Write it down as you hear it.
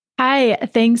Hi,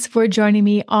 thanks for joining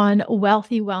me on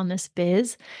Wealthy Wellness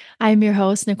Biz. I'm your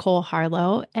host, Nicole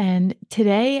Harlow, and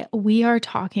today we are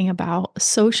talking about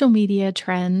social media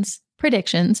trends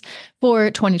predictions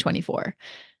for 2024.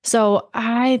 So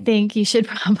I think you should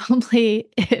probably,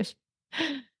 if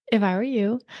I were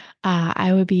you,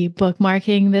 I would be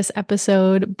bookmarking this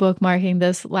episode, bookmarking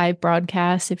this live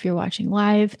broadcast if you're watching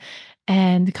live,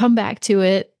 and come back to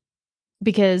it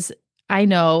because I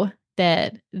know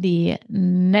that the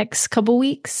next couple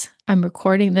weeks, I'm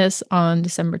recording this on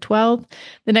December 12th.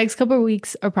 The next couple of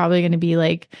weeks are probably going to be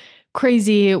like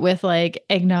crazy with like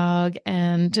eggnog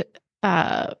and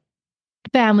uh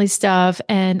family stuff.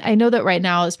 And I know that right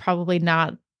now is probably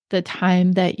not the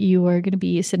time that you are going to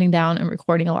be sitting down and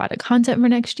recording a lot of content for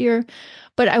next year,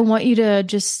 but I want you to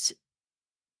just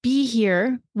be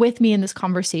here with me in this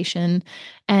conversation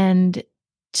and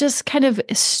just kind of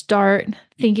start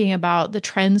thinking about the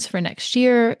trends for next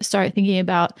year, start thinking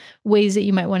about ways that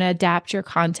you might want to adapt your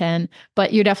content,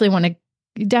 but you're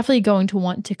definitely going to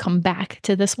want to come back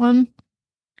to this one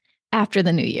after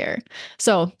the new year.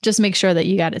 So just make sure that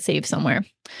you got it saved somewhere.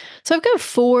 So I've got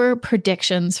four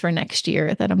predictions for next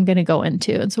year that I'm going to go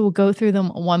into. And so we'll go through them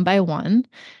one by one.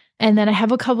 And then I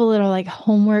have a couple little like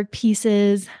homework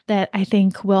pieces that I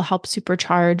think will help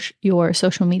supercharge your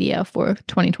social media for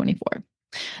 2024.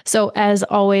 So as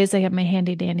always, I have my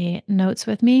handy dandy notes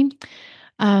with me.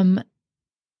 Um,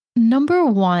 Number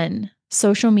one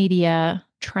social media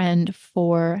trend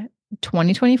for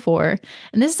 2024,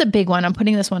 and this is a big one. I'm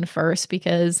putting this one first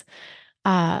because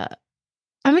uh,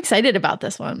 I'm excited about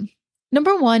this one.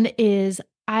 Number one is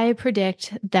I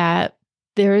predict that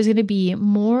there is going to be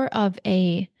more of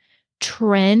a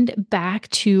trend back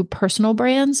to personal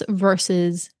brands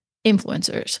versus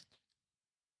influencers.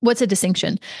 What's a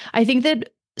distinction? I think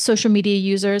that social media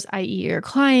users, i.e., your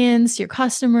clients, your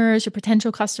customers, your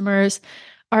potential customers,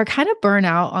 are kind of burnt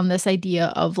out on this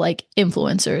idea of like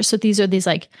influencers. So these are these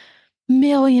like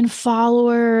million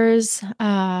followers,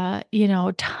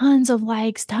 tons of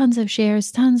likes, tons of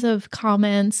shares, tons of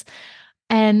comments.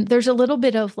 And there's a little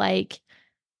bit of like,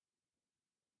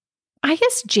 I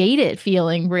guess, jaded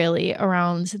feeling really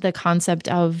around the concept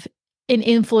of an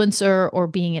influencer or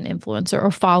being an influencer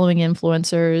or following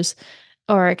influencers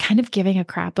or kind of giving a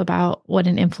crap about what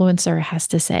an influencer has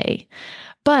to say.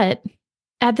 But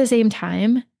at the same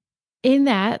time, in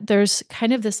that, there's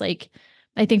kind of this like,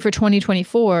 I think for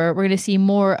 2024, we're going to see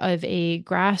more of a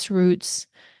grassroots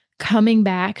coming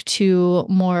back to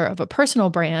more of a personal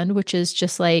brand, which is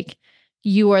just like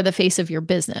you are the face of your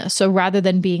business. So rather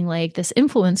than being like this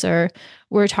influencer,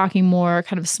 we're talking more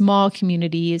kind of small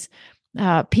communities,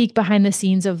 peek behind the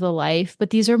scenes of the life.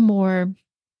 But these are more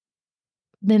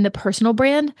than the personal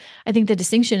brand. I think the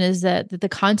distinction is that the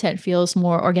content feels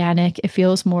more organic, it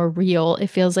feels more real, it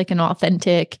feels like an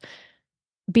authentic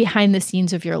behind the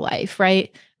scenes of your life,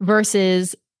 right?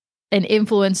 Versus an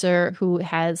influencer who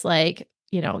has like,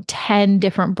 10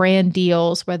 different brand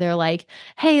deals where they're like,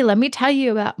 hey, let me tell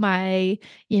you about my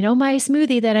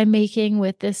smoothie that I'm making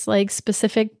with this like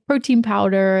specific protein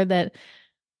powder that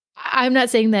I'm not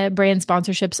saying that brand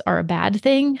sponsorships are a bad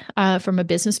thing from a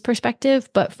business perspective,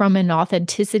 but from an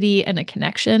authenticity and a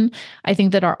connection, I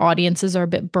think that our audiences are a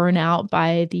bit burnt out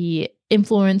by the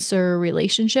influencer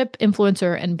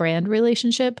and brand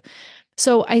relationship.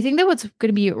 So I think that what's going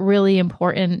to be really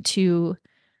important to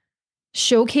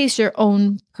showcase your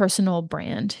own personal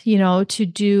brand, to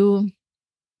do,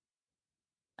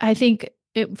 I think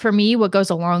for me, what goes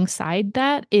alongside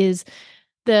that is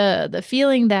the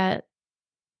feeling that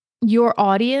your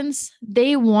audience,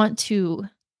 they want to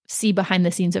see behind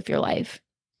the scenes of your life.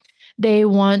 They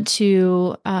want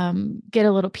to get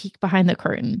a little peek behind the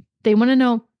curtain. They want to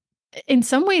know, in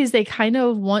some ways, they kind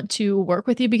of want to work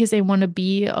with you because they want to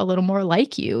be a little more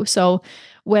like you. So,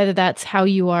 whether that's how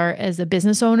you are as a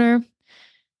business owner,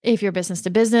 if you're business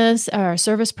to business or a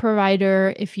service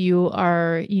provider, if you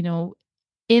are,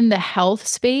 in the health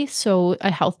space, so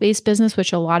a health-based business,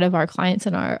 which a lot of our clients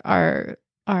and our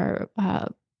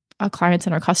clients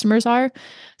and our customers are.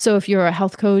 So if you're a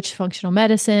health coach, functional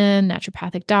medicine,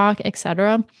 naturopathic doc,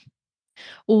 etc.,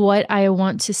 what I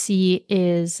want to see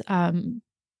is I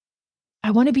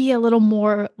want to be a little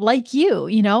more like you.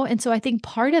 And so I think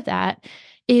part of that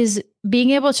is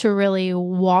being able to really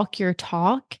walk your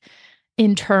talk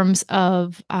in terms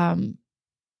of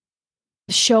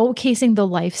showcasing the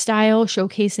lifestyle,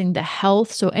 showcasing the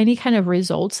health. So any kind of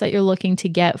results that you're looking to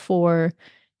get for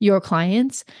your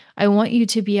clients, I want you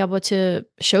to be able to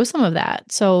show some of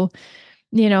that. So,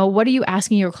 what are you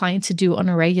asking your clients to do on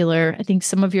a regular? I think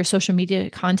some of your social media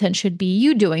content should be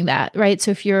you doing that, right?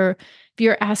 So if you're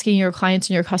asking your clients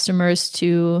and your customers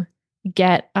to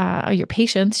get your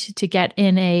patients to get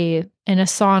in a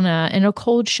sauna, in a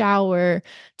cold shower,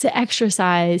 to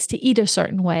exercise, to eat a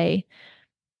certain way.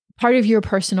 Part of your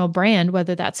personal brand,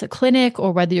 whether that's a clinic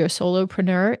or whether you're a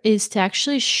solopreneur, is to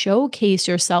actually showcase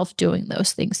yourself doing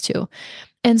those things too.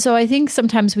 And so I think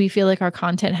sometimes we feel like our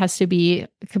content has to be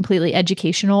completely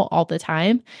educational all the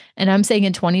time. And I'm saying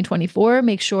in 2024,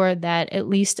 make sure that at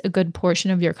least a good portion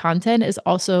of your content is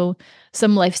also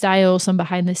some lifestyle, some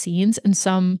behind the scenes, and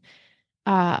some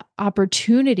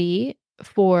opportunity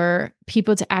for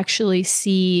people to actually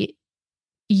see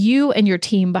you and your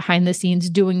team behind the scenes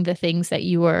doing the things that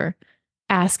you are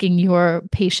asking your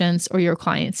patients or your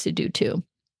clients to do too.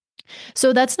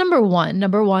 So that's number one.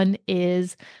 Number one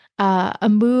is a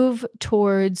move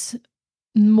towards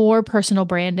more personal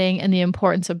branding and the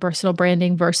importance of personal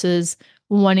branding versus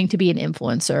wanting to be an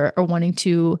influencer or wanting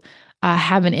to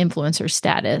have an influencer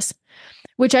status,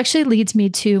 which actually leads me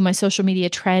to my social media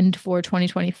trend for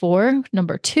 2024,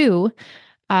 number two,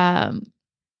 um,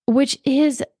 which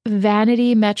is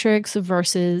vanity metrics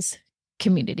versus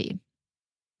community.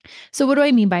 So, what do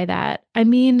I mean by that? I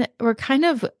mean, we're kind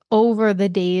of over the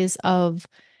days of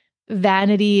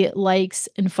vanity likes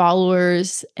and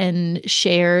followers and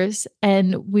shares,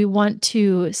 and we want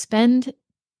to spend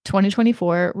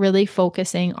 2024 really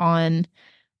focusing on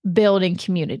building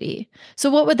community. So,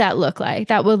 what would that look like?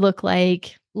 That would look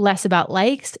like less about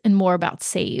likes and more about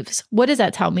saves. What does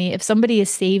that tell me? If somebody is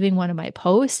saving one of my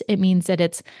posts, it means that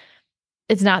it's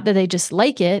not that they just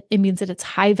like it. It means that it's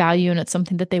high value and it's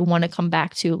something that they want to come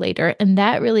back to later. And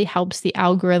that really helps the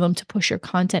algorithm to push your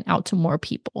content out to more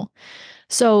people.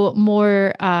 So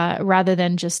more rather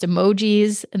than just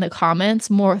emojis in the comments,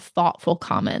 more thoughtful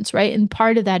comments, right? And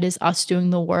part of that is us doing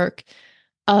the work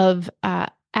of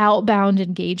outbound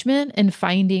engagement and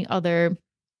finding other,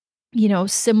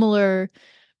 similar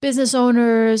business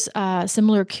owners,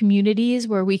 similar communities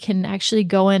where we can actually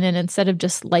go in and instead of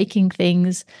just liking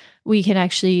things, we can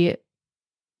actually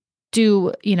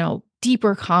do,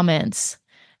 deeper comments,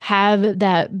 have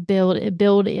that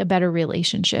build a better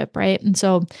relationship, right? And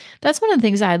so that's one of the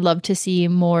things I'd love to see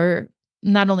more,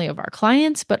 not only of our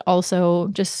clients, but also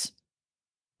just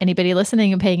anybody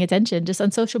listening and paying attention, just on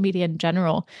social media in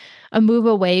general, a move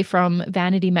away from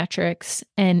vanity metrics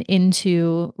and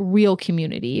into real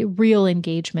community, real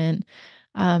engagement.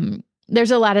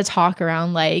 There's a lot of talk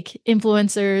around like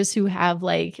influencers who have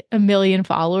like a million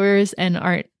followers and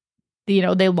aren't,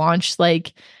 they launch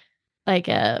I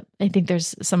think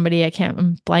there's somebody,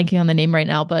 I'm blanking on the name right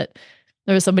now, but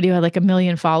there was somebody who had like a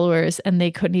million followers and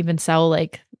they couldn't even sell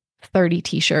like 30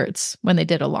 t-shirts when they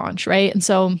did a launch, right? And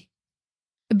so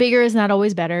bigger is not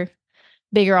always better.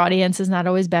 Bigger audience is not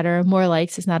always better. More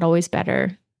likes is not always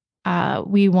better.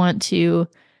 We want to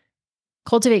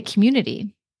cultivate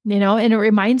community, and it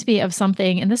reminds me of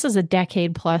something, and this is a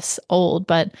decade plus old,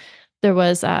 but there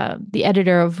was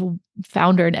the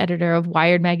founder and editor of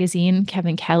Wired magazine,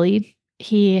 Kevin Kelly.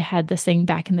 He had this thing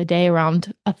back in the day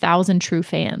around 1,000 true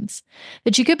fans,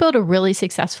 that you could build a really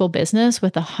successful business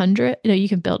with 100. You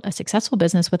can build a successful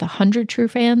business with 100 true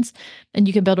fans, and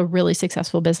you can build a really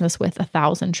successful business with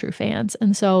 1,000 true fans.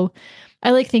 And so I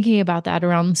like thinking about that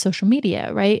around social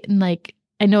media, right? And like,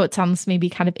 I know it sounds maybe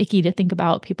kind of icky to think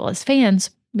about people as fans.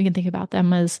 We can think about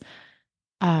them as,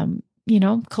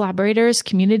 collaborators,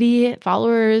 community,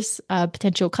 followers,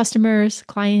 potential customers,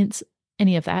 clients,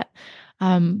 any of that.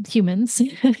 Humans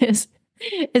is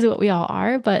what we all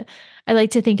are. But I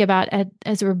like to think about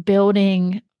as we're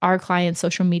building our clients'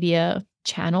 social media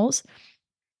channels,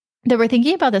 that we're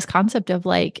thinking about this concept of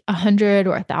like 100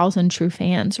 or 1,000 true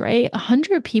fans, right?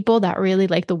 100 people that really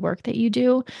like the work that you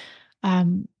do.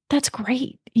 That's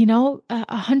great.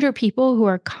 100 people who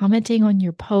are commenting on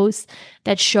your posts,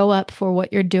 that show up for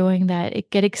what you're doing, that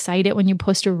get excited when you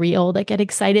post a reel, that get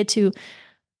excited to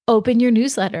open your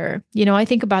newsletter. I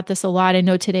think about this a lot. I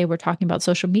know today we're talking about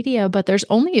social media, but there's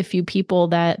only a few people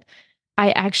that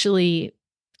I actually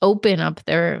open up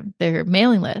their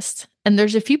mailing list. And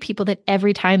there's a few people that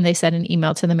every time they send an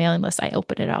email to the mailing list, I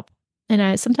open it up. And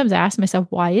I sometimes ask myself,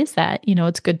 why is that?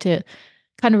 It's good to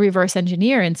kind of reverse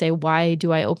engineer and say, why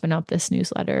do I open up this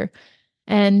newsletter?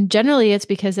 And generally it's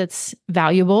because it's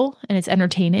valuable and it's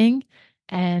entertaining.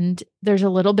 And there's a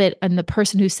little bit in the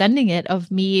person who's sending it of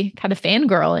me kind of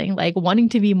fangirling, like wanting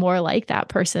to be more like that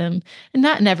person. And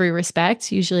not in every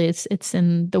respect. Usually it's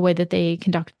in the way that they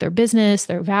conduct their business,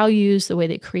 their values, the way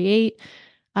they create.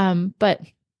 But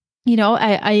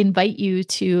I invite you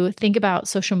to think about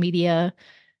social media.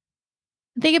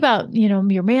 Think about,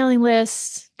 your mailing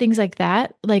lists, things like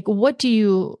that. Like what do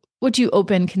you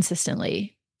open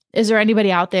consistently? Is there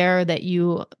anybody out there that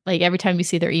you like every time you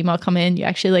see their email come in, you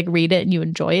actually like read it and you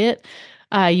enjoy it?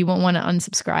 You won't want to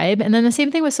unsubscribe. And then the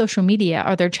same thing with social media.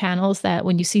 Are there channels that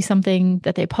when you see something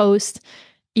that they post,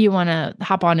 you want to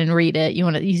hop on and read it?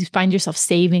 You find yourself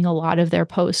saving a lot of their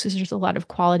posts because there's a lot of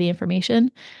quality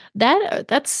information.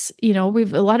 That's,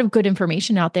 we've a lot of good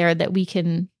information out there that we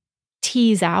can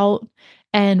tease out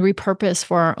and repurpose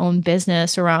for our own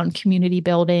business around community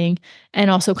building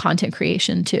and also content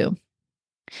creation too.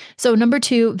 So, number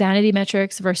two, vanity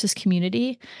metrics versus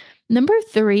community. Number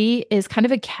three is kind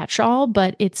of a catch-all,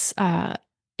 but it's a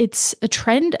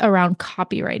trend around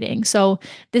copywriting. So,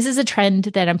 this is a trend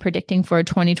that I'm predicting for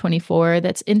 2024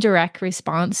 that's in direct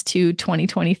response to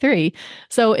 2023.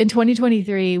 So, in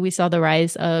 2023, we saw the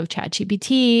rise of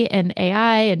ChatGPT and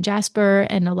AI and Jasper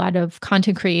and a lot of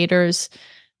content creators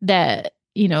that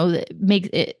make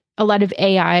it a lot of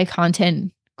AI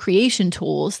content creation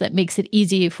tools that makes it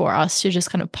easy for us to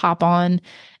just kind of pop on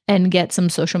and get some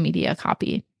social media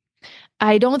copy.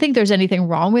 I don't think there's anything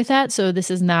wrong with that. So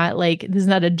this is not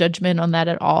a judgment on that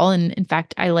at all. And in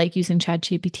fact, I like using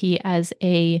ChatGPT as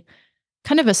a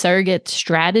kind of a surrogate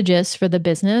strategist for the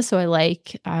business. So I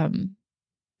like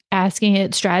asking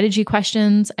it strategy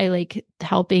questions. I like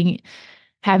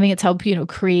having its help,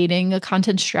 creating a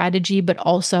content strategy, but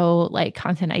also like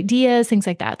content ideas, things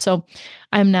like that. So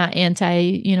I'm not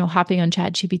hopping on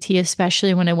ChatGPT,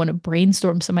 especially when I want to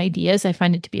brainstorm some ideas. I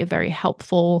find it to be a very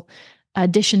helpful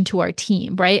addition to our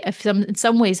team, right? In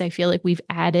some ways, I feel like we've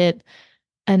added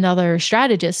another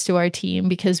strategist to our team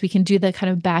because we can do the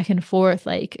kind of back and forth,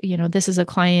 like, this is a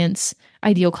client's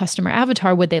ideal customer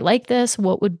avatar. Would they like this?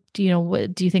 What do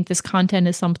you think this content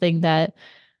is something that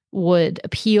would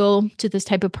appeal to this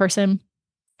type of person?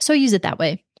 So I use it that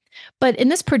way. But in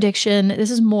this prediction,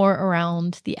 this is more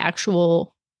around the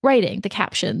actual writing, the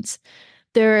captions.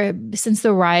 Since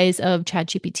the rise of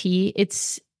ChatGPT,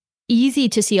 it's easy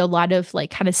to see a lot of like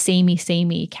kind of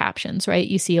samey captions, right?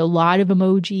 You see a lot of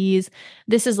emojis.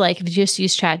 This is like if you just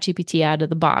use ChatGPT out of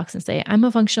the box and say, I'm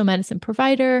a functional medicine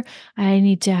provider. I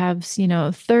need to have,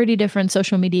 30 different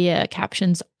social media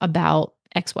captions about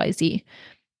XYZ.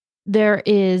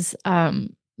 There's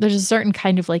a certain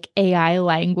kind of like AI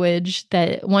language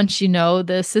that once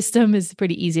the system is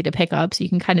pretty easy to pick up. So you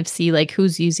can kind of see like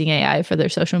who's using AI for their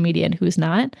social media and who's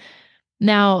not.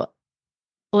 Now,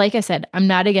 like I said, I'm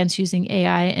not against using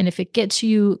AI. And if it gets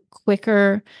you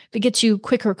quicker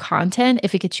content,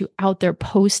 if it gets you out there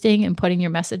posting and putting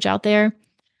your message out there,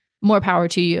 more power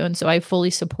to you. And so I fully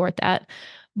support that.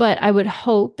 But I would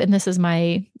hope, and this is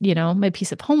my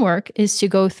piece of homework, is to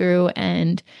go through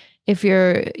and if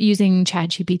you're using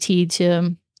ChatGPT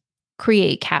to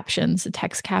create captions,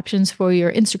 text captions for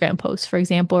your Instagram posts, for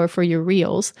example, or for your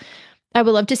reels, I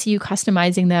would love to see you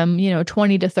customizing them,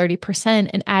 20 to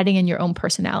 30% and adding in your own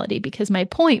personality. Because my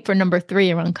point for number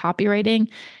three around copywriting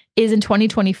is in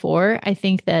 2024, I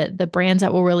think that the brands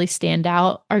that will really stand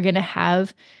out are going to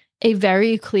have a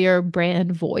very clear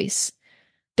brand voice.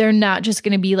 They're not just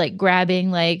going to be like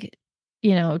grabbing like,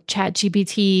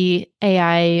 ChatGPT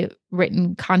AI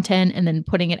written content and then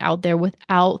putting it out there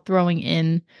without throwing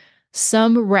in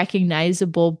some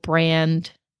recognizable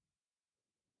brand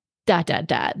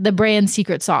the brand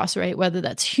secret sauce, right? Whether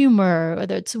that's humor,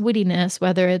 whether it's wittiness,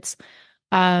 whether it's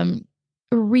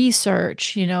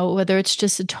research, whether it's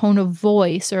just a tone of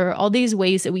voice or all these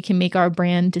ways that we can make our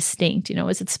brand distinct.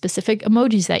 Is it specific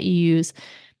emojis that you use?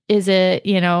 Is it,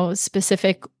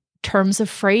 specific terms of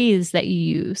phrase that you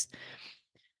use?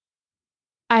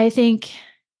 I think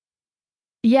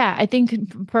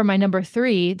for my number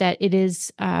three, that it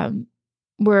is,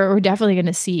 we're definitely going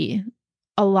to see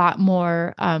a lot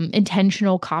more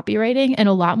intentional copywriting and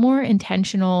a lot more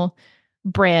intentional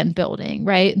brand building,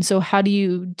 right? And so how do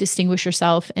you distinguish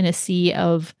yourself in a sea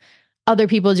of other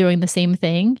people doing the same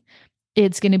thing?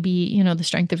 It's going to be, the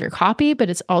strength of your copy, but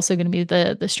it's also going to be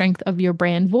the strength of your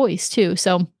brand voice too.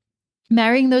 So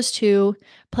marrying those two,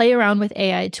 play around with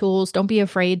AI tools. Don't be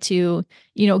afraid to,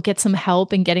 get some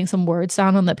help and getting some words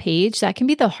down on the page. That can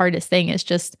be the hardest thing, is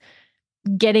just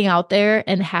getting out there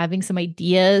and having some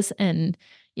ideas and,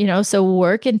 so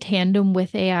work in tandem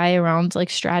with AI around like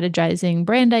strategizing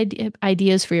brand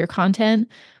ideas for your content,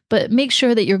 but make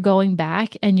sure that you're going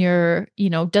back and you're,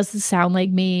 does this sound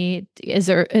like me? Is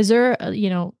there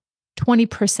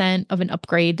 20% of an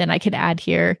upgrade that I could add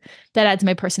here that adds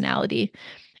my personality?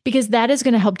 Because that is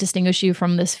going to help distinguish you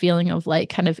from this feeling of like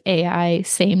kind of AI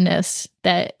sameness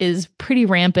that is pretty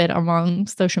rampant among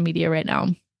social media right now.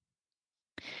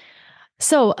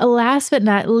 So last but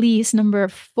not least, number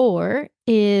four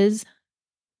is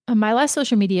my last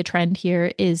social media trend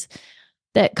here is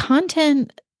that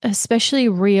content especially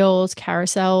reels,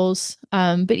 carousels,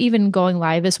 but even going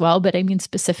live as well. But I mean,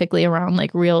 specifically around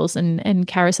like reels and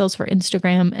carousels for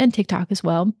Instagram and TikTok as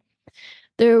well.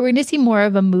 We're going to see more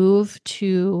of a move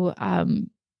to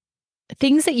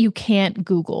things that you can't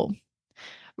Google.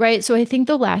 Right. So I think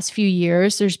the last few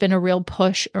years, there's been a real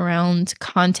push around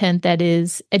content that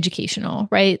is educational,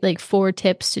 right? Like 4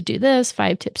 tips to do this,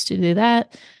 5 tips to do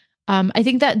that. I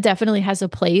think that definitely has a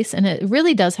place. And it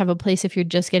really does have a place if you're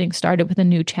just getting started with a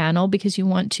new channel because you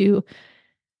want to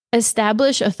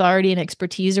establish authority and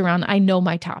expertise around, I know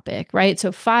my topic, right?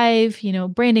 So 5,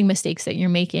 branding mistakes that you're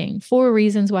making, 4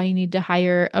 reasons why you need to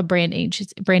hire a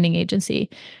branding agency.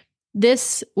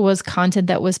 This was content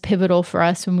that was pivotal for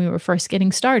us when we were first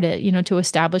getting started, to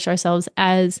establish ourselves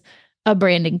as a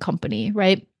branding company,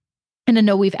 right? And I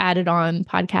know we've added on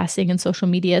podcasting and social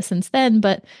media since then,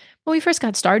 but when we first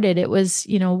got started, it was,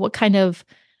 what kind of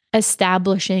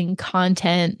establishing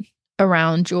content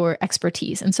around your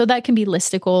expertise. And so that can be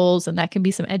listicles and that can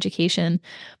be some education.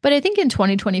 But I think in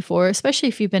 2024, especially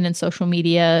if you've been in social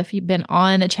media, if you've been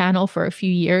on a channel for a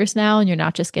few years now and you're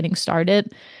not just getting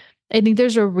started, I think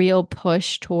there's a real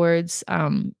push towards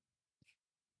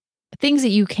things that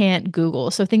you can't Google.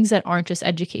 So things that aren't just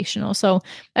educational. So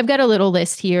I've got a little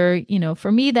list here.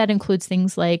 For me, that includes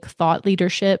things like thought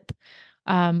leadership,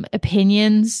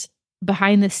 opinions,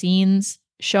 behind the scenes,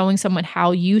 showing someone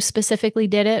how you specifically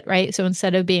did it, right? So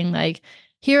instead of being like,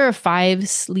 here are 5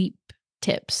 sleep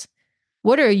tips,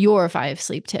 what are your 5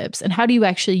 sleep tips? And how do you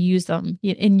actually use them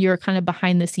in your kind of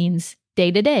behind the scenes day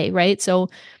to day, right? So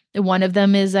one of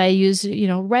them is I use,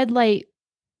 red light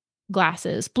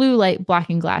glasses, blue light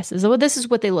blocking glasses. Well, this is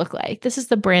what they look like. This is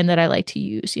the brand that I like to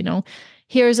use,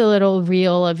 Here's a little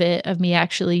reel of me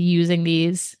actually using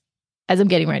these as I'm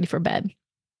getting ready for bed.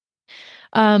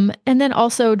 And then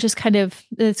also just kind of,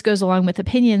 this goes along with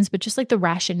opinions, but just like the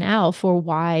rationale for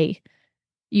why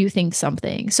you think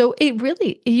something. So it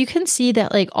really, you can see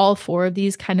that like all 4 of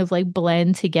these kind of like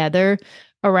blend together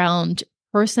around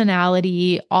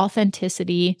personality,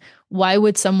 authenticity. Why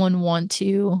would someone want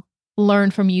to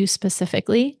learn from you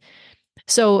specifically?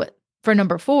 So for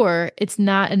number 4, it's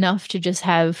not enough to just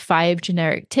have 5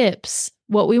 generic tips.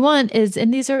 What we want is,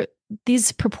 and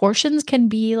these proportions can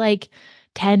be like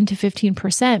 10 to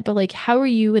 15%, but like, how are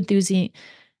you infusing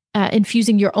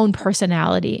your own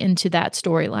personality into that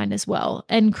storyline as well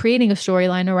and creating a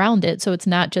storyline around it? So it's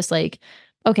not just like,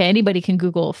 okay, anybody can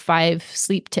Google 5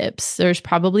 sleep tips. There's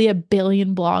probably a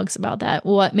billion blogs about that.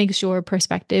 What makes your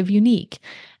perspective unique?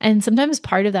 And sometimes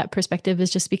part of that perspective is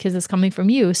just because it's coming from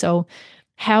you. So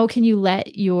how can you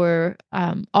let your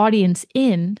audience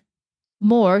in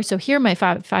more? So here are my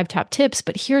five top tips,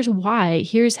 but here's why.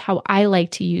 Here's how I like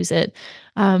to use it.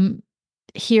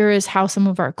 Here is how some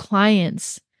of our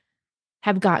clients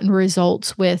have gotten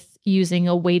results with using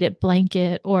a weighted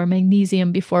blanket or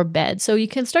magnesium before bed. So you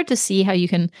can start to see how you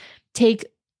can take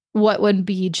what would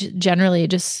be generally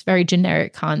just very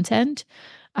generic content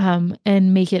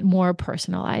and make it more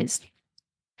personalized.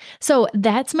 So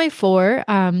that's my 4.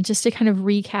 Just to kind of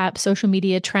recap social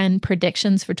media trend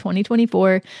predictions for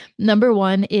 2024. Number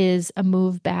 1 is a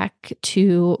move back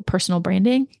to personal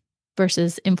branding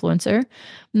versus influencer.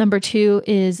 Number 2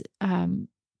 is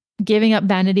giving up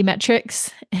vanity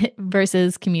metrics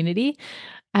versus community.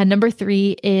 Number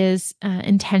 3 is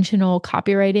intentional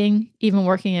copywriting, even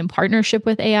working in partnership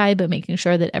with AI, but making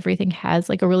sure that everything has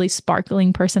like a really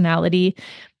sparkling personality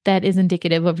that is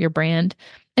indicative of your brand.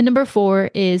 And number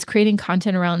 4 is creating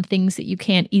content around things that you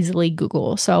can't easily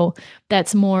Google. So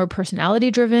that's more personality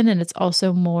driven, and it's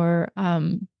also more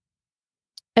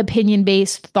opinion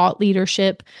based thought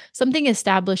leadership. Something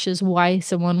establishes why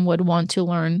someone would want to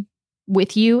learn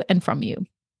with you and from you.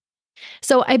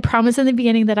 So I promised in the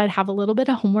beginning that I'd have a little bit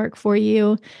of homework for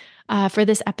you for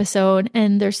this episode.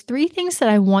 And there's 3 things that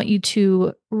I want you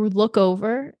to look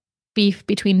over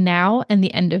between now and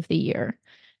the end of the year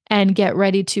and get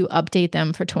ready to update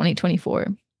them for 2024.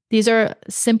 These are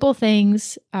simple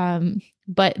things,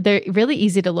 but they're really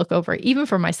easy to look over, even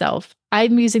for myself.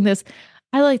 I'm using this.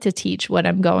 I like to teach what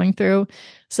I'm going through.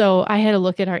 So I had a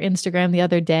look at our Instagram the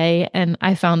other day and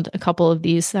I found a couple of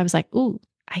these. I was like, ooh,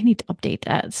 I need to update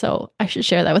that. So I should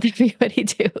share that with everybody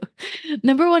too.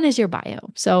 Number 1 is your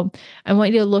bio. So I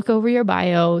want you to look over your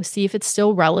bio, see if it's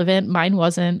still relevant. Mine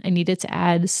wasn't. I needed to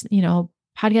add,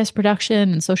 podcast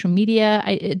production and social media.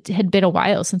 It had been a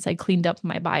while since I cleaned up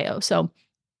my bio. So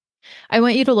I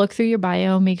want you to look through your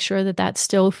bio, make sure that that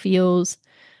still feels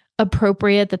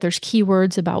appropriate, that there's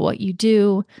keywords about what you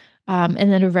do, and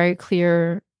then a very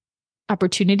clear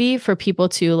opportunity for people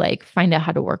to like find out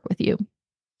how to work with you.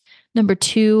 Number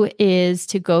two is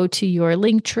to go to your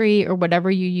link tree or whatever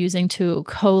you're using to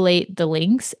collate the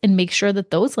links and make sure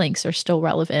that those links are still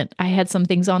relevant. I had some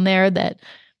things on there that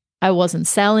I wasn't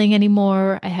selling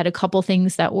anymore. I had a couple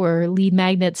things that were lead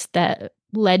magnets that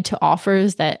led to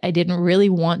offers that I didn't really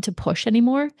want to push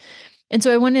anymore. And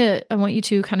so I want you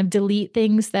to kind of delete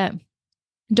things that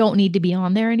don't need to be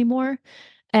on there anymore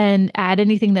and add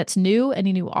anything that's new,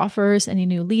 any new offers, any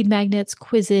new lead magnets,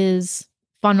 quizzes,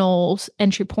 funnels,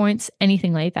 entry points,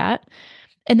 anything like that.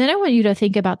 And then I want you to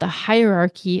think about the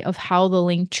hierarchy of how the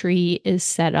link tree is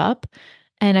set up.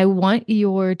 And I want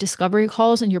your discovery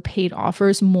calls and your paid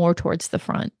offers more towards the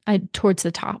front, towards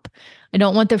the top. I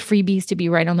don't want the freebies to be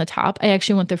right on the top. I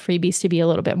actually want the freebies to be a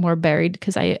little bit more buried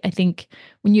because I think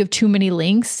when you have too many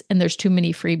links and there's too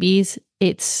many freebies,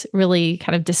 it's really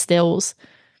kind of distills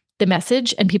the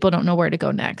message and people don't know where to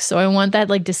go next. So I want that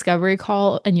like discovery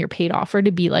call and your paid offer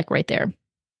to be like right there.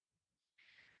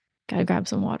 Gotta grab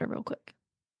some water real quick.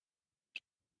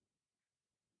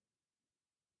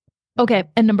 Okay.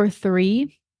 And number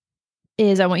three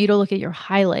is I want you to look at your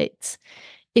highlights.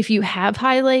 If you have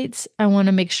highlights, I want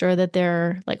to make sure that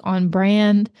they're like on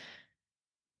brand.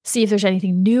 See if there's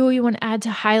anything new you want to add to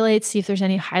highlights. See if there's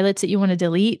any highlights that you want to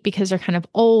delete because they're kind of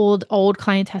old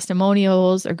client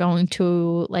testimonials. They're going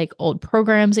to like old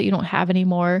programs that you don't have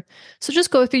anymore. So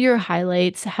just go through your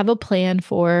highlights, have a plan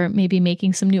for maybe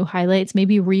making some new highlights,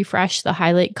 maybe refresh the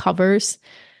highlight covers,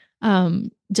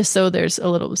 just so there's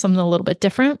something a little bit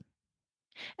different.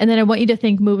 And then I want you to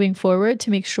think moving forward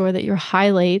to make sure that your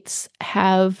highlights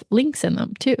have links in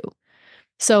them too.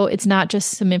 So it's not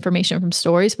just some information from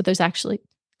stories, but there's actually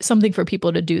something for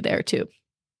people to do there too.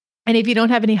 And if you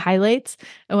don't have any highlights,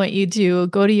 I want you to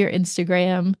go to your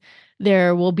Instagram.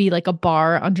 There will be like a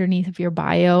bar underneath of your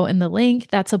bio and the link.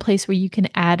 That's a place where you can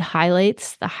add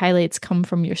highlights. The highlights come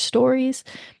from your stories.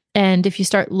 And if you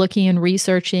start looking and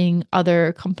researching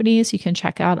other companies, you can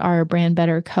check out our Brand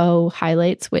Better Co.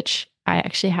 highlights, which I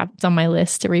actually have it's on my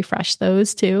list to refresh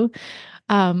those too.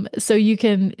 So you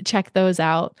can check those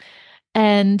out.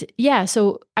 And yeah,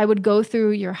 so I would go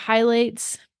through your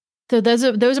highlights. So those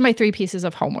are my three pieces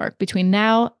of homework between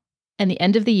now and the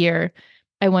end of the year.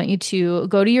 I want you to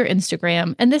go to your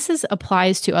Instagram, and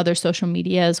applies to other social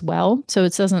media as well. So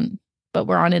it doesn't, but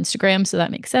we're on Instagram, so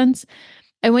that makes sense.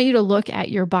 I want you to look at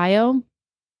your bio,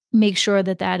 make sure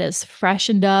that that is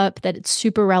freshened up, that it's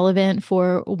super relevant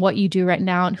for what you do right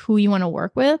now and who you want to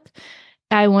work with.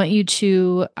 I want you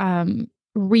to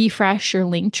refresh your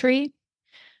link tree.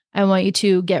 I want you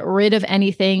to get rid of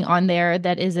anything on there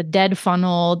that is a dead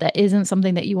funnel, that isn't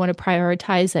something that you want to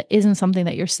prioritize, that isn't something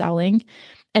that you're selling.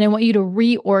 And I want you to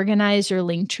reorganize your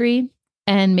link tree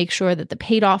and make sure that the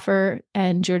paid offer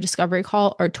and your discovery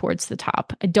call are towards the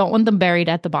top. I don't want them buried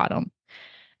at the bottom.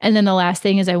 And then the last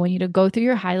thing is I want you to go through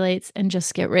your highlights and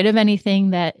just get rid of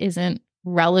anything that isn't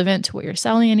relevant to what you're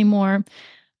selling anymore.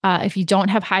 If you don't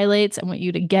have highlights, I want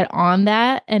you to get on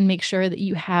that and make sure that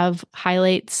you have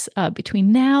highlights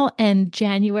between now and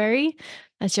January.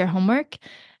 That's your homework.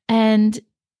 And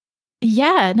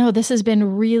yeah, no, this has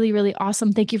been really, really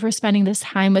awesome. Thank you for spending this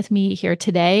time with me here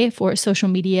today for social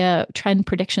media trend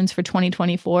predictions for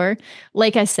 2024.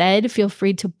 Like I said, feel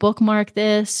free to bookmark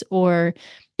this, or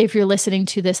if you're listening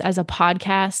to this as a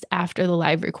podcast after the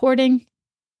live recording,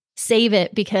 save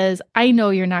it, because I know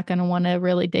you're not going to want to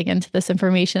really dig into this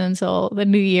information until the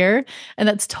new year, and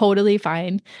that's totally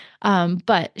fine.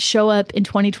 But show up in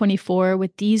 2024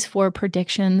 with these 4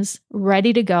 predictions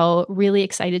ready to go, really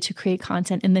excited to create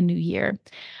content in the new year.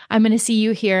 I'm going to see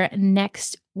you here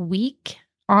next week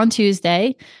on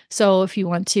Tuesday. So if you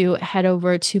want to head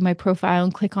over to my profile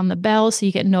and click on the bell so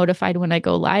you get notified when I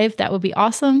go live, that would be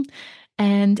awesome.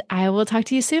 And I will talk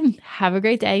to you soon. Have a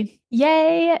great day.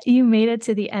 Yay! You made it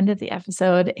to the end of the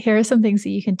episode. Here are some things that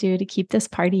you can do to keep this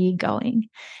party going.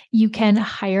 You can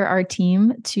hire our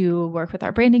team to work with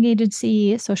our branding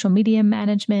agency, social media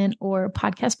management, or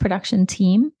podcast production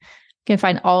team. You can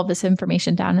find all of this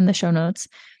information down in the show notes.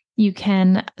 You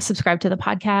can subscribe to the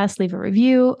podcast, leave a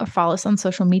review, or follow us on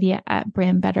social media at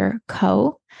Brand Better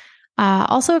Co.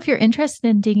 Also, if you're interested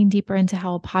in digging deeper into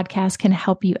how a podcast can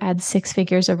help you add 6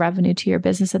 figures of revenue to your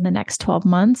business in the next 12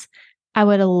 months, I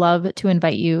would love to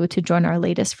invite you to join our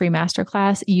latest free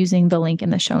masterclass using the link in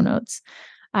the show notes.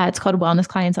 It's called Wellness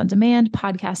Clients on Demand,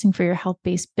 Podcasting for Your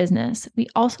Health-Based Business. We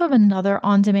also have another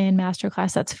on-demand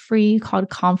masterclass that's free called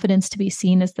Confidence to be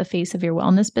Seen as the Face of Your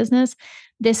Wellness Business.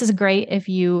 This is great if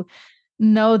you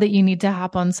know that you need to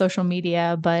hop on social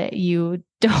media, but you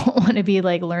don't want to be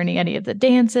like learning any of the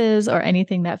dances or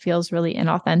anything that feels really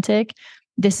inauthentic.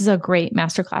 this is a great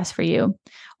masterclass for you.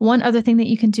 One other thing that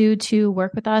you can do to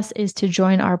work with us is to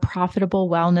join our Profitable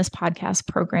Wellness Podcast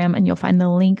program, and you'll find the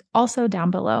link also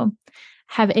down below.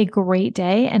 Have a great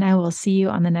day, and I will see you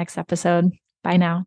on the next episode. Bye now.